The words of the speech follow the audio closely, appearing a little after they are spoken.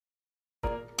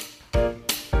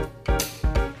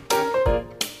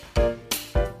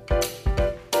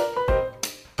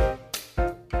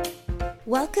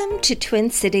Welcome to Twin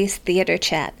Cities Theater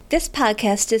Chat. This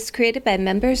podcast is created by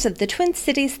members of the Twin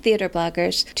Cities Theater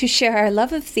Bloggers to share our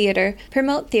love of theater,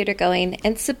 promote theater going,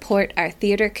 and support our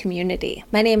theater community.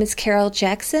 My name is Carol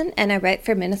Jackson, and I write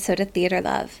for Minnesota Theater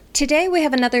Love. Today we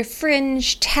have another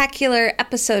Fringe-tacular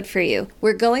episode for you.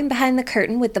 We're going behind the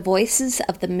curtain with the voices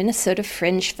of the Minnesota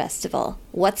Fringe Festival.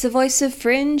 What's a voice of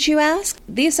Fringe, you ask?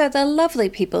 These are the lovely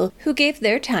people who gave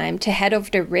their time to head over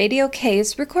to Radio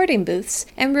K's recording booths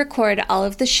and record all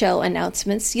of the show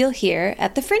announcements you'll hear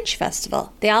at the Fringe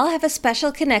Festival. They all have a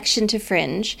special connection to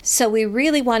Fringe, so we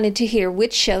really wanted to hear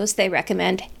which shows they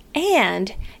recommend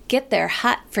and get their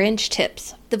hot Fringe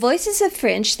tips. The voices of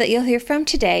Fringe that you'll hear from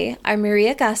today are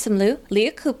Maria Gossamloo,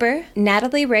 Leah Cooper,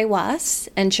 Natalie Ray Wass,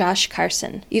 and Josh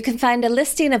Carson. You can find a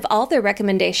listing of all their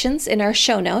recommendations in our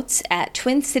show notes at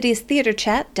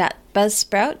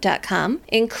twincitiestheaterchat.buzzsprout.com,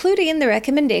 including the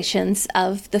recommendations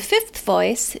of the fifth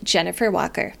voice, Jennifer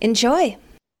Walker. Enjoy!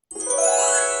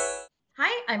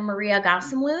 Hi, I'm Maria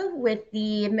Gossamloo with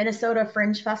the Minnesota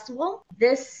Fringe Festival.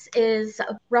 This is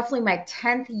roughly my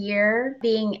 10th year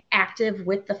being active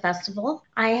with the festival.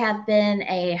 I have been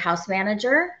a house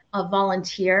manager, a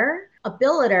volunteer, a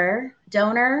billeter,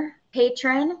 donor,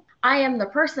 patron. I am the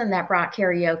person that brought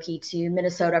karaoke to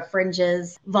Minnesota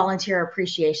Fringe's Volunteer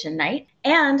Appreciation Night.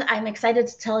 And I'm excited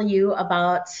to tell you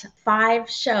about 5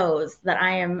 shows that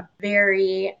I am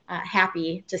very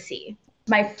happy to see.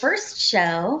 My first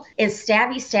show is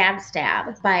Stabby Stab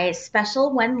Stab by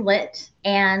Special When Lit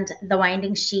and The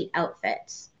Winding Sheet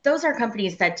Outfit. Those are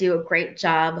companies that do a great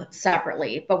job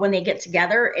separately, but when they get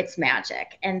together, it's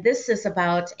magic. And this is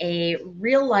about a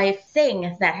real life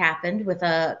thing that happened with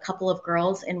a couple of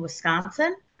girls in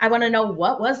Wisconsin. I want to know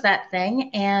what was that thing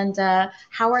and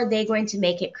how are they going to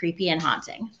make it creepy and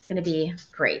haunting. It's going to be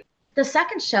great. The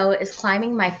second show is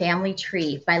Climbing My Family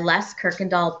Tree by Les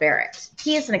Kirkendall Barrett.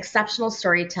 He is an exceptional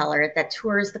storyteller that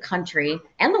tours the country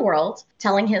and the world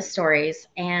telling his stories,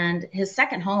 and his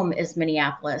second home is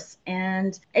Minneapolis.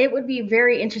 And it would be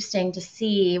very interesting to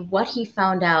see what he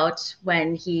found out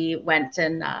when he went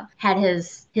and had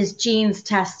his genes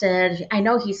tested. I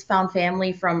know he's found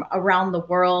family from around the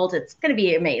world. It's going to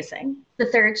be amazing. The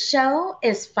third show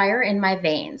is Fire in My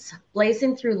Veins,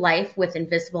 Blazing Through Life with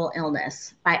Invisible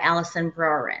Illness by Allison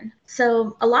Brorin.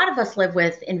 So a lot of us live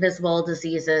with invisible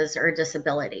diseases or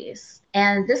disabilities.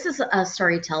 And this is a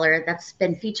storyteller that's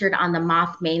been featured on the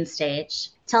Moth Mainstage,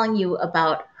 telling you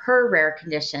about her rare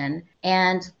condition.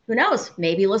 And who knows,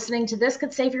 maybe listening to this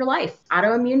could save your life.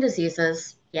 Autoimmune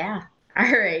diseases. Yeah.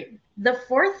 All right. The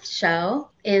fourth show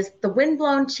is The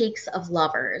Windblown Cheeks of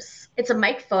Lovers. It's a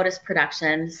Mike Fotis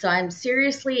production, so I'm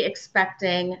seriously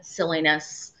expecting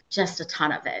silliness, just a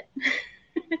ton of it.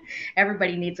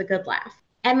 Everybody needs a good laugh.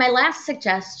 And my last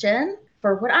suggestion,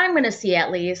 for what I'm going to see at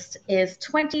least, is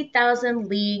 20,000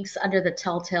 Leagues Under the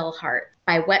Telltale Heart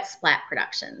by Wet Splat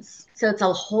Productions. So it's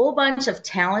a whole bunch of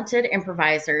talented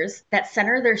improvisers that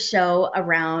center their show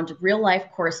around real-life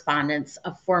correspondence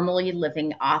of formerly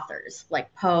living authors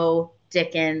like Poe,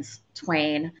 Dickens,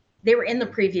 Twain. They were in the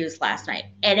previews last night,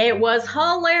 and it was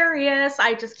hilarious.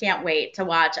 I just can't wait to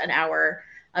watch an hour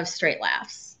of straight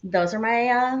laughs. Those are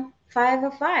my 5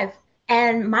 of 5.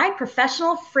 And my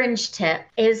professional Fringe tip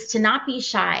is to not be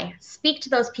shy. Speak to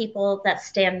those people that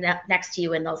stand next to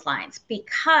you in those lines,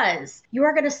 because you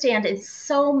are going to stand in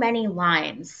so many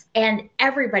lines and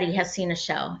everybody has seen a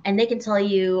show and they can tell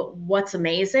you what's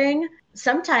amazing.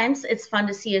 Sometimes it's fun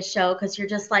to see a show because you're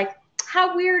just like,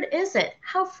 how weird is it?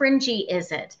 How fringy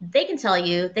is it? They can tell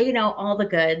you, they know all the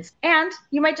goods. And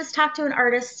you might just talk to an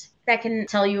artist that can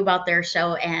tell you about their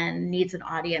show and needs an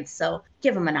audience. So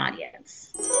give them an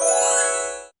audience.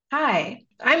 Hi,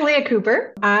 I'm Leah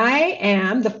Cooper. I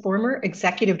am the former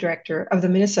executive director of the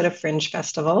Minnesota Fringe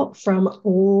Festival from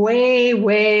way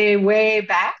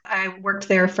back. I worked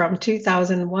there from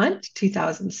 2001 to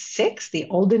 2006, the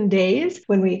olden days,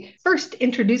 when we first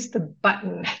introduced the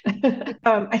button.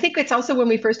 I think it's also when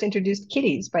we first introduced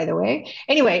kitties, by the way.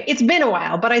 Anyway, it's been a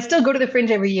while, but I still go to the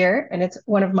Fringe every year, and it's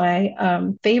one of my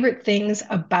favorite things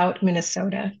about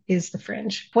Minnesota is the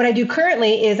Fringe. What I do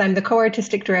currently is I'm the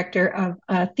co-artistic director of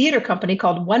a theater company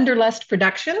called Wonderlust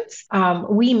Productions.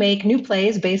 We make new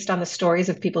plays based on the stories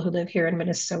of people who live here in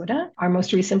Minnesota. Our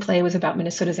most recent play was about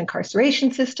Minnesota's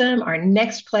incarceration system. Our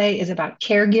next play is about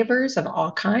caregivers of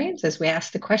all kinds, as we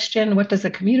ask the question, what does a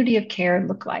community of care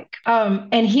look like?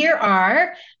 And here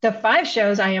are the 5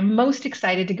 shows I am most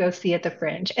excited to go see at the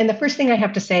Fringe. And the first thing I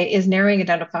have to say is narrowing it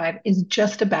down to 5 is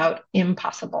just about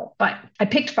impossible. But I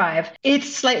picked 5.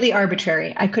 It's slightly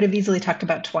arbitrary. I could have easily talked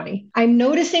about 20. I'm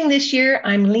noticing this year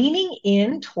I'm leaning in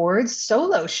in towards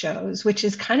solo shows, which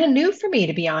is kind of new for me,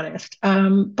 to be honest.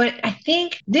 But I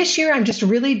think this year I'm just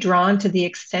really drawn to the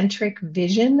eccentric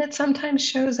vision that sometimes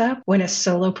shows up when a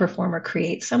solo performer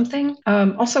creates something.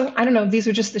 Also, I don't know, these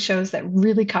are just the shows that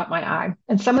really caught my eye.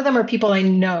 And some of them are people I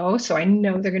know, so I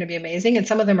know they're going to be amazing. And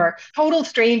some of them are total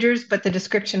strangers, but the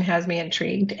description has me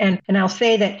intrigued. And I'll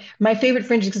say that my favorite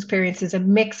Fringe experience is a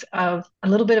mix of a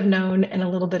little bit of known and a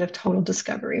little bit of total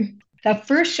discovery. The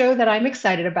first show that I'm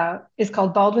excited about is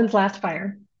called Baldwin's Last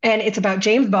Fire. And it's about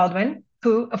James Baldwin,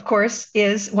 who, of course,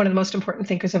 is one of the most important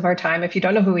thinkers of our time. If you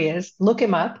don't know who he is, look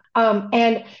him up.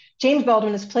 And James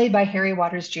Baldwin is played by Harry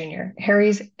Waters Jr.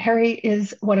 Harry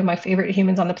is one of my favorite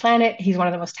humans on the planet. He's one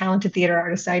of the most talented theater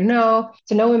artists I know.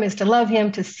 To know him is to love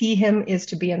him. To see him is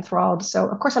to be enthralled. So,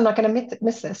 of course, I'm not going to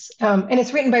miss this. And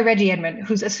it's written by Reggie Edmond,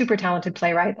 who's a super talented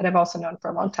playwright that I've also known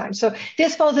for a long time. So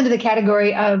this falls into the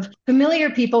category of familiar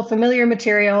people, familiar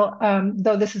material,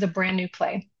 though this is a brand new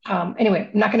play. Anyway,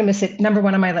 I'm not going to miss it. Number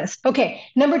 1 on my list. Okay,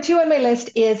 number 2 on my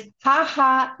list is Ha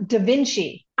Ha Da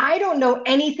Vinci. I don't know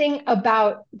anything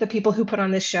about the people who put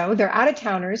on this show. They're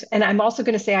out-of-towners. And I'm also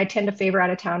going to say I tend to favor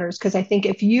out-of-towners because I think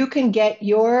if you can get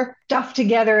your stuff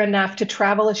together enough to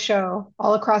travel a show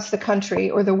all across the country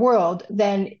or the world,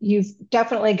 then you've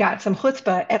definitely got some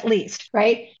chutzpah at least,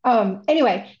 right?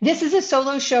 Anyway, this is a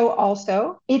solo show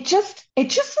also. It just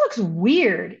looks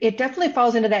weird. It definitely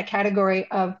falls into that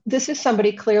category of this is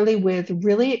somebody clearly with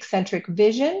really eccentric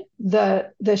vision.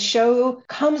 The show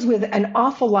comes with an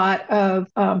awful lot of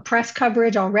press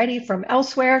coverage already from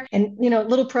elsewhere. And,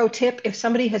 little pro tip, if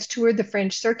somebody has toured the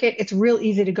Fringe circuit, it's real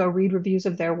easy to go read reviews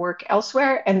of their work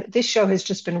elsewhere. And this show has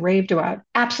just been raved about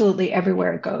absolutely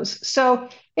everywhere it goes. So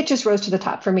it just rose to the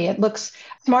top for me. It looks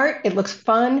smart. It looks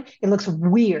fun. It looks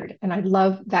weird. And I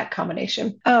love that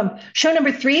combination. Show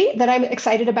number 3 that I'm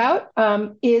excited about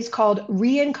is called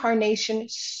Reincarnation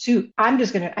Soup. I'm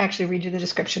just going to actually read you the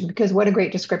description because what a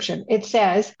great description. It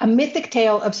says, a mythic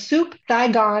tale of soup,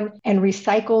 Saigon, and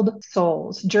recycled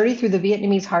souls. Journey through the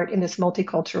Vietnamese heart in this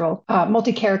multicultural,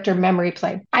 multi-character memory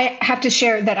play. I have to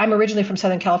share that I'm originally from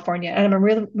Southern California, and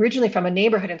I'm originally from a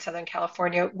neighborhood in Southern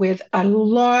California with a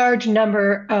large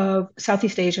number of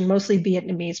Southeast Asian, mostly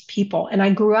Vietnamese people. And I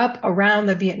grew up around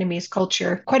the Vietnamese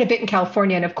culture quite a bit in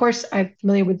California. And of course, I'm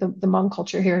familiar with the Hmong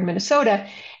culture here in Minnesota.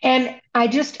 And I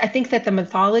think that the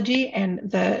mythology and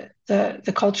the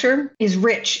culture is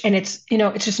rich, and it's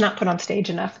just not put on stage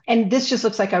enough. And this just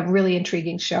looks like a really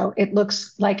intriguing show. It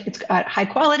looks like it's got high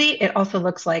quality. It also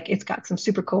looks like it's got some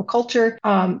super cool culture.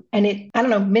 And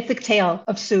mythic tale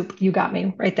of soup. You got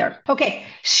me right there. Okay.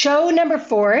 Show number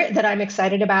 4 that I'm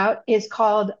excited about is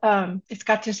called, it's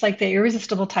got just like the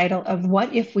irresistible title of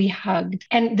What If We Hugged?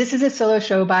 And this is a solo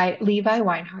show by Levi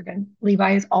Weinhagen.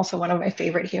 Levi is also one of my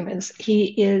favorite humans. He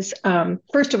is,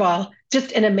 first of all,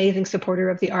 just an amazing supporter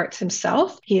of the arts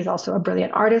himself. He is also a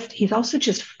brilliant artist. He's also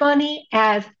just funny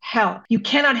as hell. You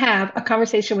cannot have a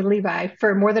conversation with Levi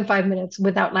for more than 5 minutes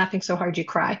without laughing so hard you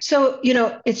cry. So,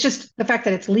 it's just the fact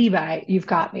that it's Levi, you've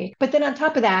got me. But then on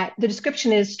top of that, the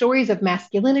description is stories of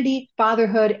masculinity,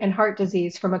 fatherhood, and heart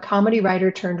disease from a comedy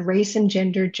writer turned race and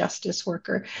gender justice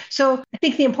worker. So I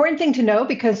think the important thing to know,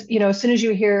 because, as soon as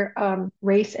you hear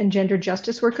race and gender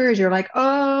justice workers, you're like,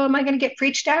 oh, am I going to get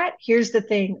preached at? Here's the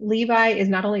thing. Levi is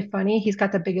not only funny, he's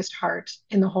got the biggest heart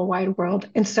in the whole wide world.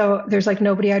 And so there's like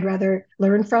nobody I'd rather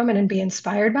learn from and be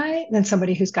inspired by than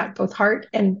somebody who's got both heart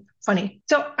and funny.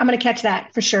 So I'm going to catch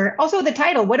that for sure. Also the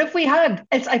title, What If We Hugged?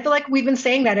 I feel like we've been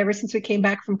saying that ever since we came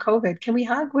back from COVID. Can we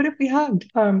hug? What if we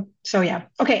hugged? So yeah.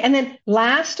 Okay. And then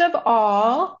last of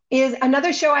all is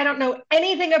another show I don't know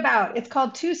anything about. It's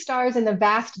called 2 Stars in the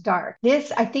Vast Dark.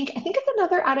 This, I think it's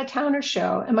another out-of-towner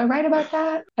show. Am I right about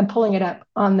that? I'm pulling it up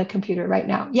on the computer right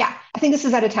now. Yeah, I think this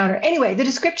is out-of-towner. Anyway, the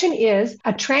description is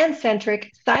a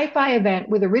transcentric sci-fi event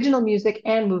with original music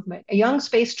and movement. A young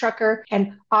space trucker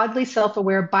and oddly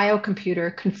self-aware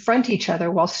biocomputer confront each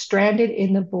other while stranded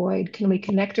in the void. Can we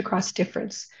connect across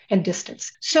difference and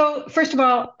distance? So first of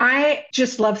all, I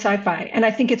just love sci-fi, and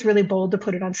I think it's really bold to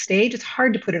put it on stage. It's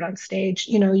hard to put it on stage.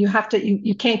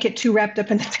 You can't get too wrapped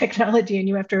up in the technology, and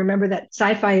you have to remember that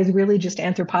sci-fi is really just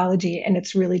anthropology, and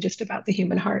it's really just about the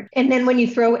human heart. And then when you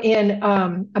throw in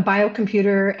a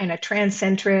biocomputer and a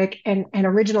transcentric and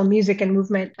original music and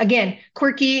movement, again,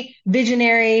 quirky,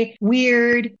 visionary,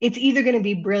 weird, it's either going to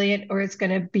be brilliant or it's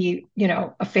going to be,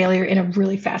 a failure in a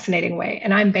really fascinating way.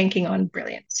 And I'm banking on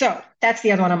brilliant. So that's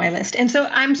the other one on my list. And so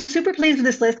I'm super pleased with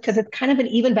this list because it's kind of an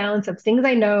even balance of things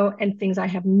I know and things I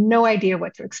have no idea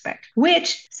what to expect,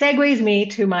 which segues me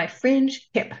to my Fringe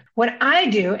tip. What I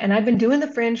do, and I've been doing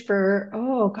the Fringe for,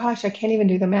 oh gosh, I can't even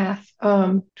do the math,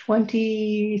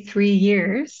 23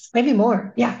 years, maybe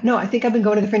more. Yeah, no, I think I've been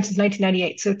going to the Fringe since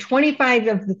 1998. So 25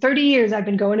 of the 30 years I've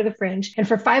been going to the Fringe. And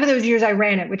for 5 of those years I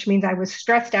ran it, which means I was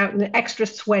stressed out and extra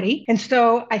sweaty. And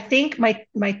so I think my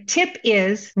tip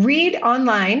is read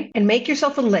online and make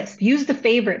yourself a list. Use the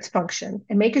favorites function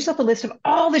and make yourself a list of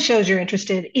all the shows you're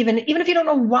interested, even if you don't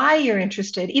know why you're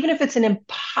interested, even if it's an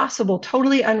impossible,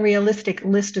 totally unrealistic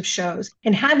list of shows,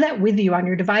 and have that with you on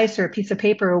your device or a piece of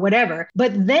paper or whatever.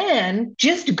 But then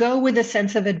just go with a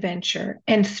sense of adventure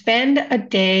and spend a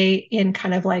day in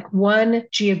kind of like one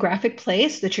geographic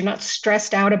place that you're not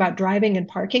stressed out about driving and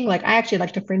parking. Like I actually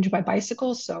like to Fringe by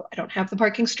bicycle, so I don't have the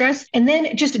parking stress. And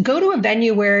then just go to a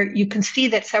venue where you can see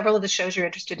that several of the shows you're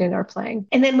interested in are playing.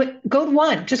 And then go to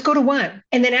one, just go to one.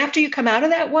 And then after you come out of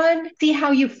that one, see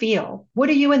how you feel. What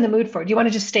are you in the mood for? Do you want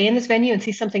to just stay in this venue and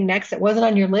see something next that wasn't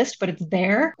on your list, but it's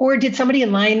there? Or did somebody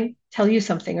in line tell you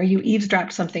something, or you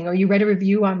eavesdropped something, or you read a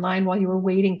review online while you were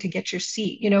waiting to get your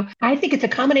seat? I think it's a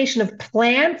combination of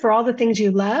plan for all the things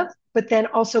you love, but then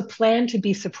also plan to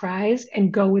be surprised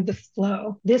and go with the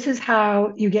flow. This is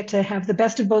how you get to have the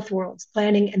best of both worlds,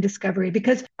 planning and discovery.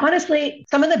 Because honestly,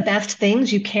 some of the best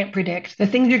things you can't predict. The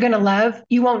things you're going to love,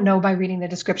 you won't know by reading the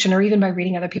description or even by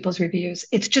reading other people's reviews.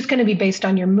 It's just going to be based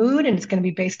on your mood, and it's going to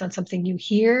be based on something you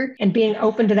hear. And being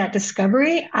open to that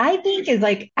discovery, I think, is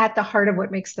like at the heart of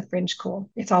what makes the Fringe cool.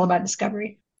 It's all about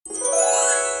discovery.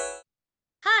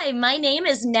 Hi, my name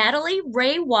is Natalie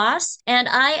Ray Wass, and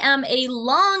I am a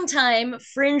longtime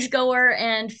Fringe goer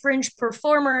and Fringe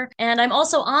performer, and I'm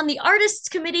also on the Artists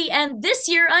Committee, and this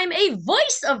year I'm a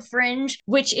voice of Fringe,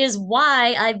 which is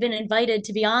why I've been invited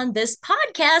to be on this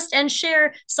podcast and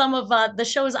share some of the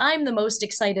shows I'm the most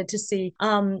excited to see.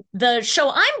 The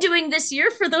show I'm doing this year,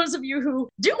 for those of you who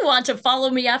do want to follow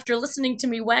me after listening to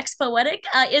me wax poetic,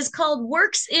 is called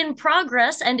Works in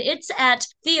Progress, and it's at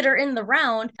Theater in the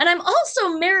Round, and I'm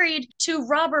also married to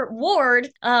Robert Ward.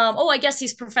 I guess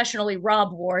he's professionally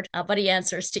Rob Ward, but he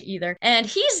answers to either. And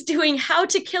he's doing How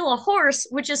to Kill a Horse,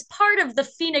 which is part of the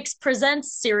Phoenix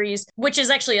Presents series, which is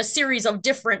actually a series of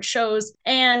different shows.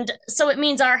 And so it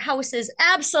means our house is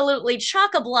absolutely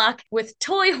chock-a-block with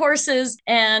toy horses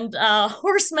and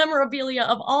horse memorabilia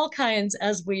of all kinds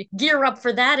as we gear up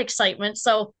for that excitement.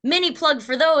 So mini plug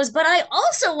for those. But I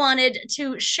also wanted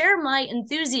to share my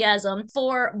enthusiasm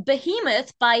for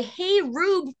Behemoth by Hey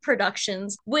Rube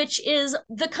Productions, which is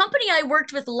the company I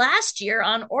worked with last year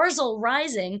on Orzel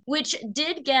Rising, which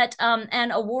did get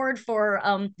an award for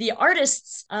the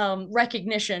artists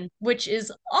recognition, which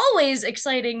is always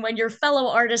exciting when your fellow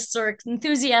artists are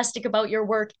enthusiastic about your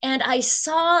work. And I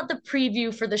saw the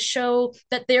preview for the show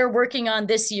that they're working on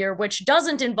this year, which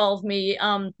doesn't involve me,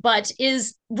 but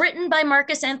is written by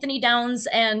Marcus Anthony Downs,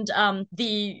 and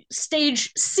the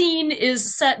stage scene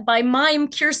is set by mime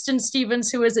Kirsten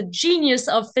Stevens, who is a genius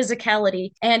of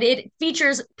physicality, and it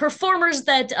features performers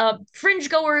that Fringe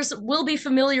goers will be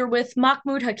familiar with: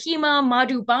 Mahmoud Hakima,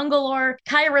 Madhu Bangalore,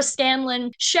 Kyra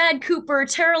Scanlon, Shad Cooper,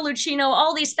 Tara Lucino,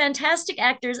 all these fantastic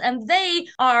actors, and they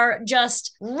are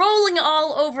just rolling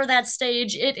all over that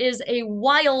stage. It is a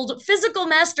wild physical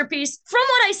masterpiece from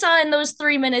what I saw in those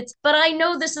 3 minutes, but I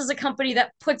know this is a company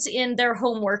that puts in their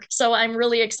homework, so I'm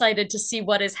really excited to see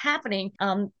what is happening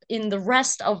in the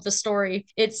rest of the story.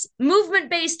 It's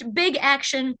movement-based, big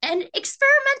action, and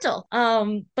experimental,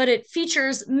 but it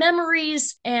features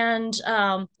memories and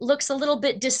looks a little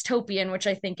bit dystopian, which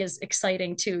I think is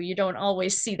exciting too. You don't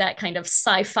always see that kind of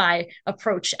sci-fi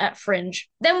approach at Fringe.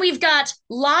 Then we've got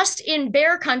Lost in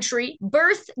Bear Country,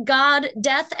 Birth, God,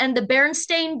 Death, and the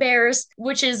Berenstain Bears,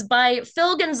 which is by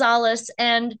Phil Gonzalez,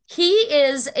 and he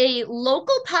is a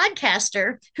local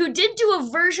podcaster who did do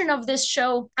a version of this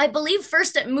show, I believe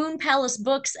first at Moon Palace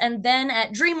Books and then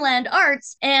at Dreamland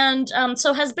Arts, and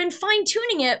so has been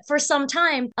fine-tuning it for some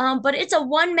time, but it's a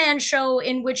one-man show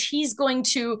in which he's going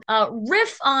to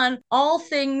riff on all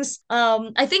things.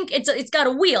 I think it's got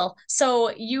a wheel,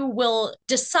 so you will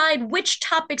decide which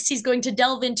topics he's going to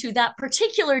delve into that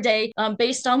particular day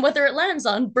based on whether it lands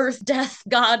on birth, death,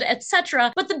 God,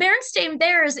 etc. But the Berenstain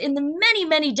Bears, in the many,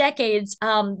 many decades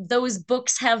those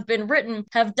books have been written,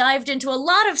 have dived into a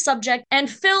lot of subject, and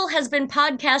Phil has been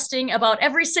podcasting about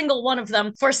every single one of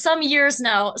them for some years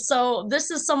now. So this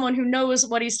is someone who knows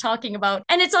what he's talking about.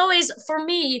 And it's always, for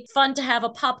me, fun to have a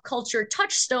pop culture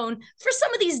touchstone for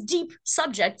some of these deep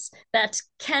subjects that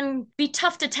can be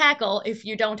tough to tackle if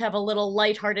you don't have a little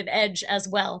lighthearted edge as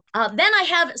well. Then I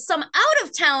have some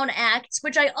out-of-town acts,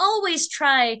 which I always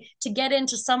try to get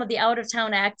into some of the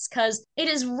out-of-town acts because it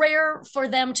is rare for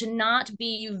them to not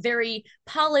be very very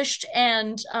polished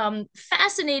and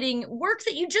fascinating work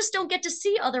that you just don't get to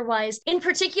see otherwise. In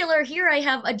particular, here I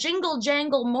have A Jingle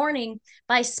Jangle Morning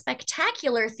by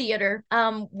Spectacular Theater,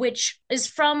 which is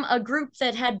from a group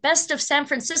that had Best of San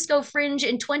Francisco Fringe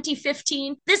in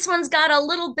 2015. This one's got a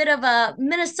little bit of a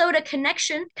Minnesota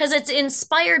connection because it's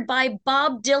inspired by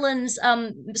Bob Dylan's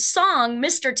song,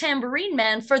 Mr. Tambourine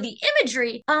Man, for the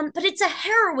imagery, but it's a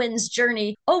heroine's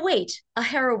journey. Oh, wait, a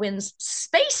heroine's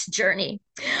space journey.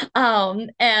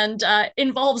 And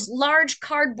involves large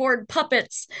cardboard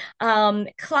puppets,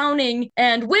 clowning,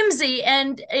 and whimsy,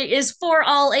 and is for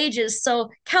all ages. So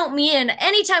count me in.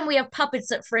 Anytime we have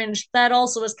puppets at Fringe, that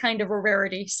also is kind of a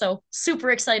rarity. So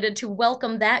super excited to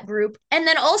welcome that group. And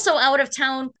then also out of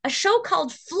town, a show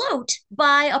called Float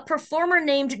by a performer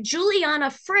named Juliana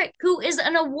Frick, who is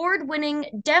an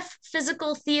award-winning deaf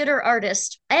physical theater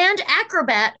artist and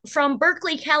acrobat from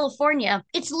Berkeley, California.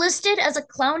 It's listed as a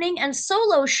clowning and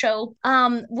solo show,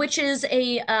 which is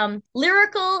a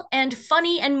lyrical and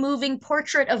funny and moving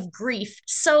portrait of grief.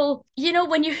 So, you know,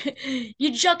 when you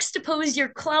juxtapose your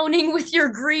clowning with your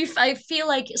grief, I feel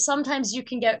like sometimes you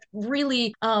can get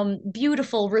really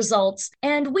beautiful results.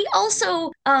 And we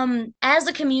also, as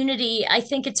a community, I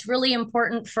think it's really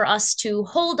important for us to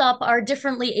hold up our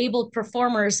differently abled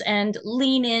performers and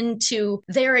lean into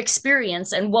their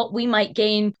experience and what we might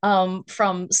gain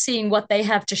from seeing what they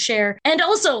have to share. And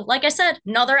also, like I said,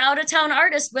 another out-of-town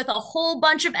artist with a whole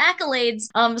bunch of accolades.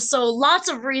 So lots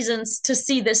of reasons to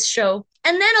see this show.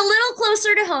 And then a little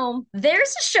closer to home,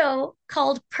 there's a show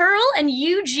called Pearl and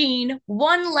Eugene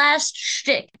One Last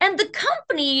Shtick. And the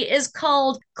company is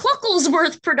called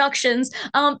Clucklesworth Productions.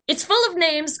 It's full of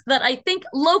names that I think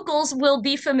locals will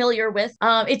be familiar with.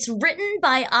 It's written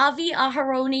by Avi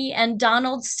Aharoni and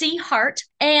Donald C. Hart,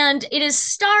 and it is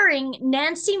starring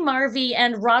Nancy Marvey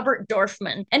and Robert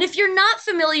Dorfman. And if you're not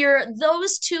familiar,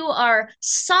 those two are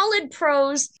solid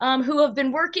pros who have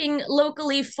been working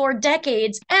locally for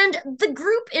decades. And the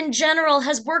group in general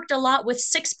has worked a lot with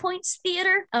Six Points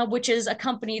Theater, which is a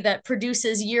company that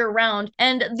produces year-round.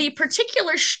 And the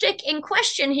particular shtick in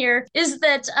question here is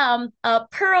that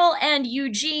Pearl and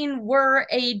Eugene were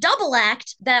a double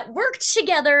act that worked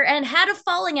together and had a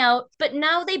falling out, but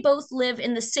now they both live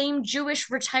in the same Jewish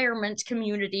retirement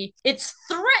community. It's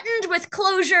threatened with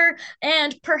closure,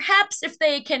 and perhaps if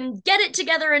they can get it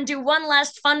together and do one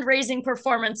last fundraising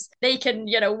performance, they can,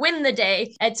 win the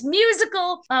day. It's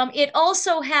musical. It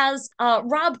also has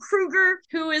Rob Kruger,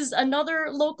 who is another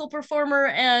local performer,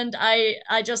 and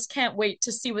I just can't wait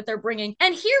to see what they're bringing.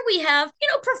 And here we have,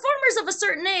 performers of a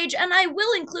certain age, and I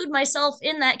will include myself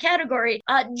in that category,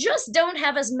 just don't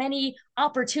have as many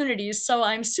opportunities. So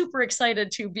I'm super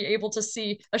excited to be able to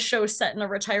see a show set in a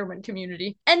retirement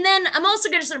community. And then I'm also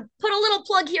going to sort of put a little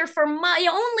plug here for my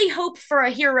only hope for a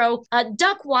hero,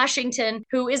 Duck Washington,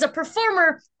 who is a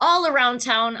performer all around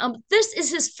town. This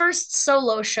is his first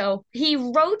solo show. He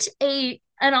wrote an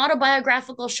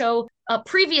autobiographical show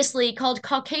previously called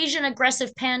Caucasian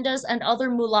Aggressive Pandas and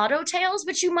Other Mulatto Tales,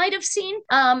 which you might have seen,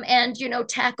 and,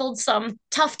 tackled some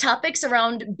tough topics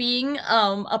around being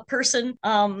a person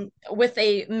with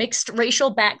a mixed racial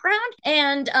background.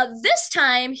 And this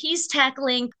time he's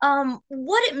tackling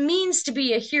what it means to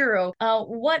be a hero,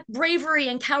 what bravery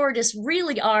and cowardice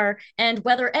really are, and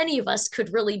whether any of us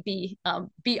could really be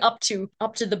up to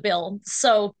the bill.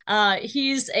 So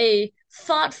he's a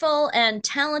thoughtful and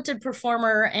talented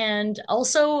performer, and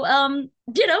also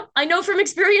I know from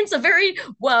experience a very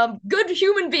good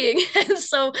human being. And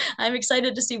so I'm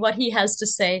excited to see what he has to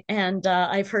say. And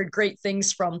I've heard great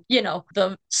things from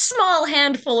the small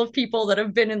handful of people that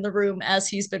have been in the room as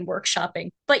he's been workshopping.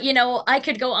 But I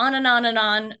could go on and on and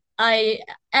on. I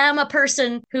am a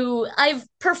person who I've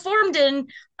performed in,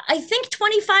 I think,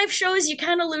 25 shows. You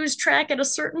kind of lose track at a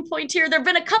certain point here. There've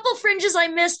been a couple Fringes I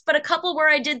missed, but a couple where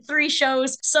I did 3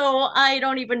 shows. So I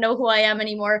don't even know who I am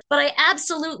anymore. But I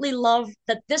absolutely love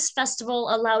that this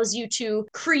festival allows you to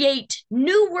create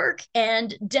new work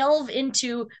and delve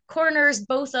into corners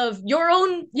both of your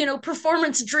own,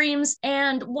 performance dreams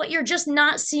and what you're just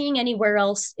not seeing anywhere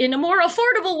else in a more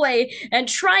affordable way, and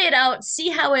try it out, see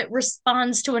how it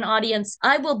responds to an audience.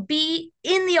 I will be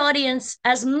in the audience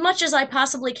as much as I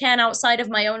possibly can outside of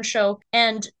my own show,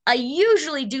 and I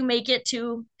usually do make it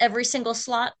to every single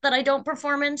slot that I don't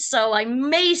perform in, so I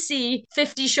may see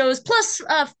 50 shows plus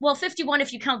 51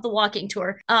 if you count the walking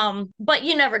tour, but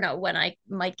you never know when I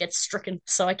might get stricken,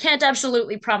 so I can't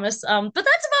absolutely promise, but that's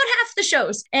about half the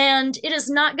shows, and it is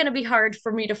not going to be hard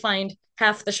for me to find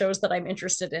half the shows that I'm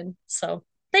interested in. So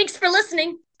thanks for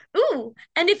listening. Ooh,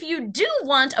 and if you do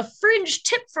want a Fringe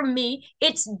tip from me,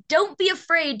 it's don't be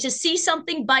afraid to see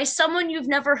something by someone you've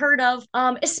never heard of,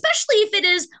 especially if it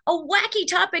is a wacky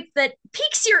topic that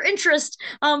piques your interest,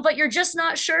 but you're just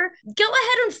not sure. Go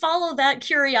ahead and follow that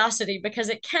curiosity because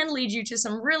it can lead you to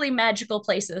some really magical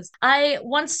places. I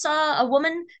once saw a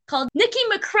woman called Nikki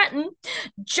McCretton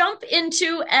jump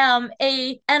into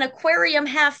an aquarium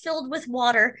half filled with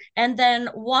water and then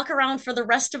walk around for the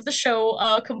rest of the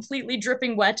show completely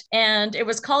dripping wet. And it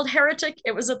was called Heretic.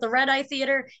 It was at the Red Eye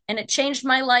Theater, and it changed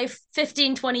my life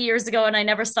 15, 20 years ago, and I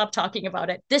never stopped talking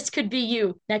about it. This could be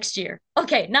you next year.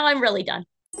 Okay, now I'm really done.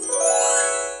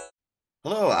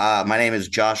 Hello, my name is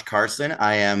Josh Carson.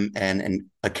 I am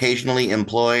an occasionally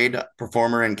employed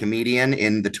performer and comedian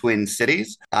in the Twin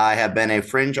Cities. I have been a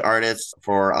Fringe artist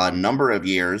for a number of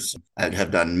years. I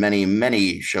have done many,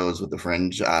 many shows with the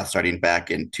Fringe, starting back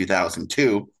in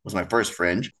 2002 was my first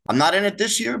Fringe. I'm not in it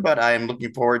this year, but I am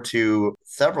looking forward to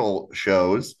several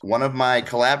shows. One of my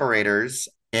collaborators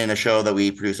in a show that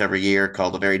we produce every year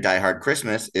called A Very Die Hard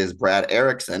Christmas is Brad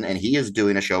Erickson, and he is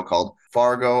doing a show called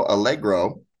Fargo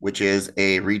Allegro, which is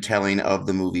a retelling of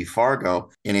the movie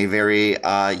Fargo in a very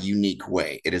unique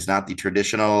way. It is not the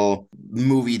traditional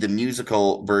movie, the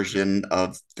musical version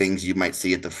of things you might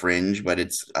see at the Fringe, but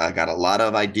it's got a lot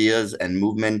of ideas and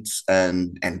movements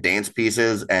and dance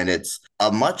pieces, and it's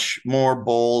a much more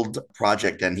bold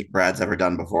project than Brad's ever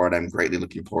done before, and I'm greatly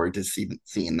looking forward to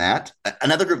seeing that.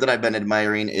 Another group that I've been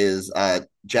admiring is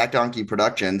Jack Donkey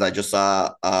Productions. I just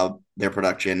saw their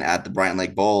production at the Bryant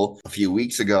Lake Bowl a few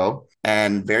weeks ago,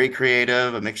 and very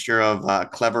creative, a mixture of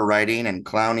clever writing and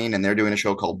clowning, and they're doing a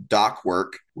show called Dock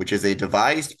Work, which is a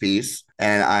devised piece,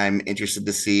 and I'm interested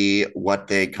to see what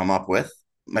they come up with.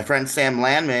 My friend Sam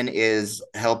Landman is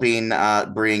helping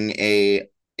bring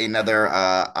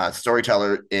another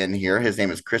storyteller in here. His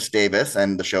name is Chris Davis,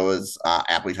 and the show is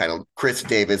aptly titled Chris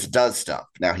Davis Does Stuff.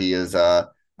 Now, he is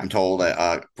I'm told,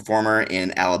 a performer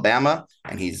in Alabama,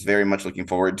 and he's very much looking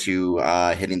forward to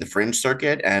hitting the Fringe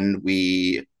circuit. And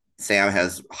Sam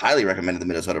has highly recommended the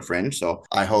Minnesota Fringe, so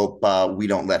I hope we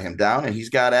don't let him down. And he's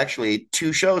got actually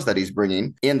 2 shows that he's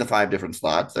bringing in the 5 different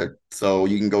slots. So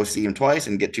you can go see him twice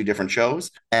and get 2 different shows.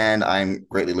 And I'm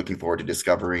greatly looking forward to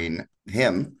discovering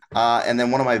him. And then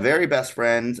one of my very best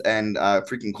friends and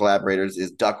frequent collaborators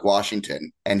is Duck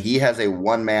Washington. And he has a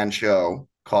one-man show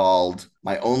called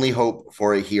My Only Hope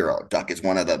for a Hero. Duck is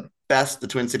one of the best the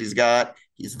Twin Cities got.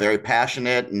 He's very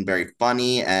passionate and very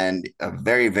funny and a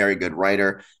very, very good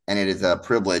writer. And it is a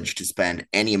privilege to spend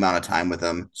any amount of time with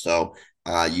him. So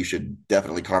you should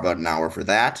definitely carve out an hour for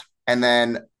that. And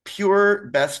then pure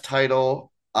best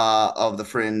title of the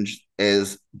Fringe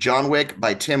is John Wick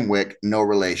by Tim Wick, no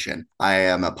relation. I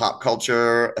am a pop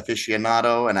culture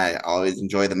aficionado, and I always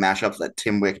enjoy the mashups that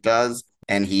Tim Wick does.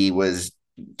 And he was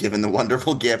given the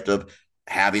wonderful gift of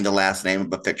having the last name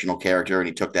of a fictional character, and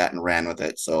he took that and ran with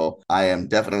it. So I am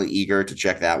definitely eager to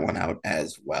check that one out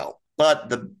as well. But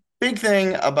the big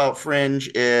thing about Fringe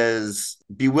is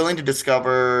be willing to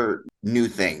discover new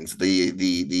things.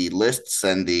 The lists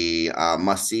and the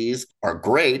must-sees are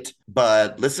great,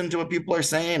 but listen to what people are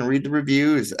saying, read the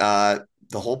reviews. The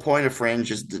whole point of Fringe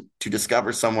is to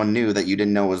discover someone new that you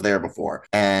didn't know was there before.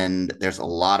 And there's a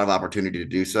lot of opportunity to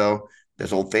do so.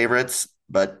 There's old favorites,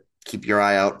 but keep your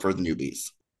eye out for the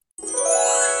newbies.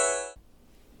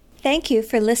 Thank you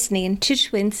for listening to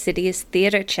Twin Cities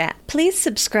Theater Chat. Please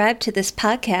subscribe to this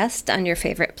podcast on your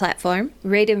favorite platform,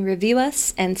 rate and review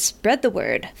us, and spread the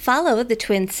word. Follow the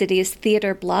Twin Cities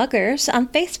Theater bloggers on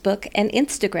Facebook and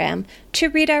Instagram to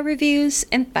read our reviews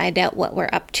and find out what we're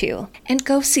up to. And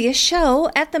go see a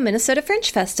show at the Minnesota Fringe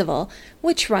Festival,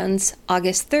 which runs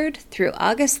August 3rd through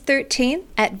August 13th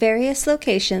at various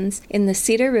locations in the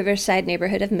Cedar Riverside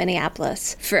neighborhood of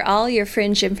Minneapolis. For all your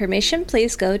Fringe information,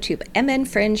 please go to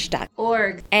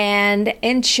mnfringe.org and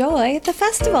enjoy the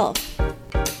festival.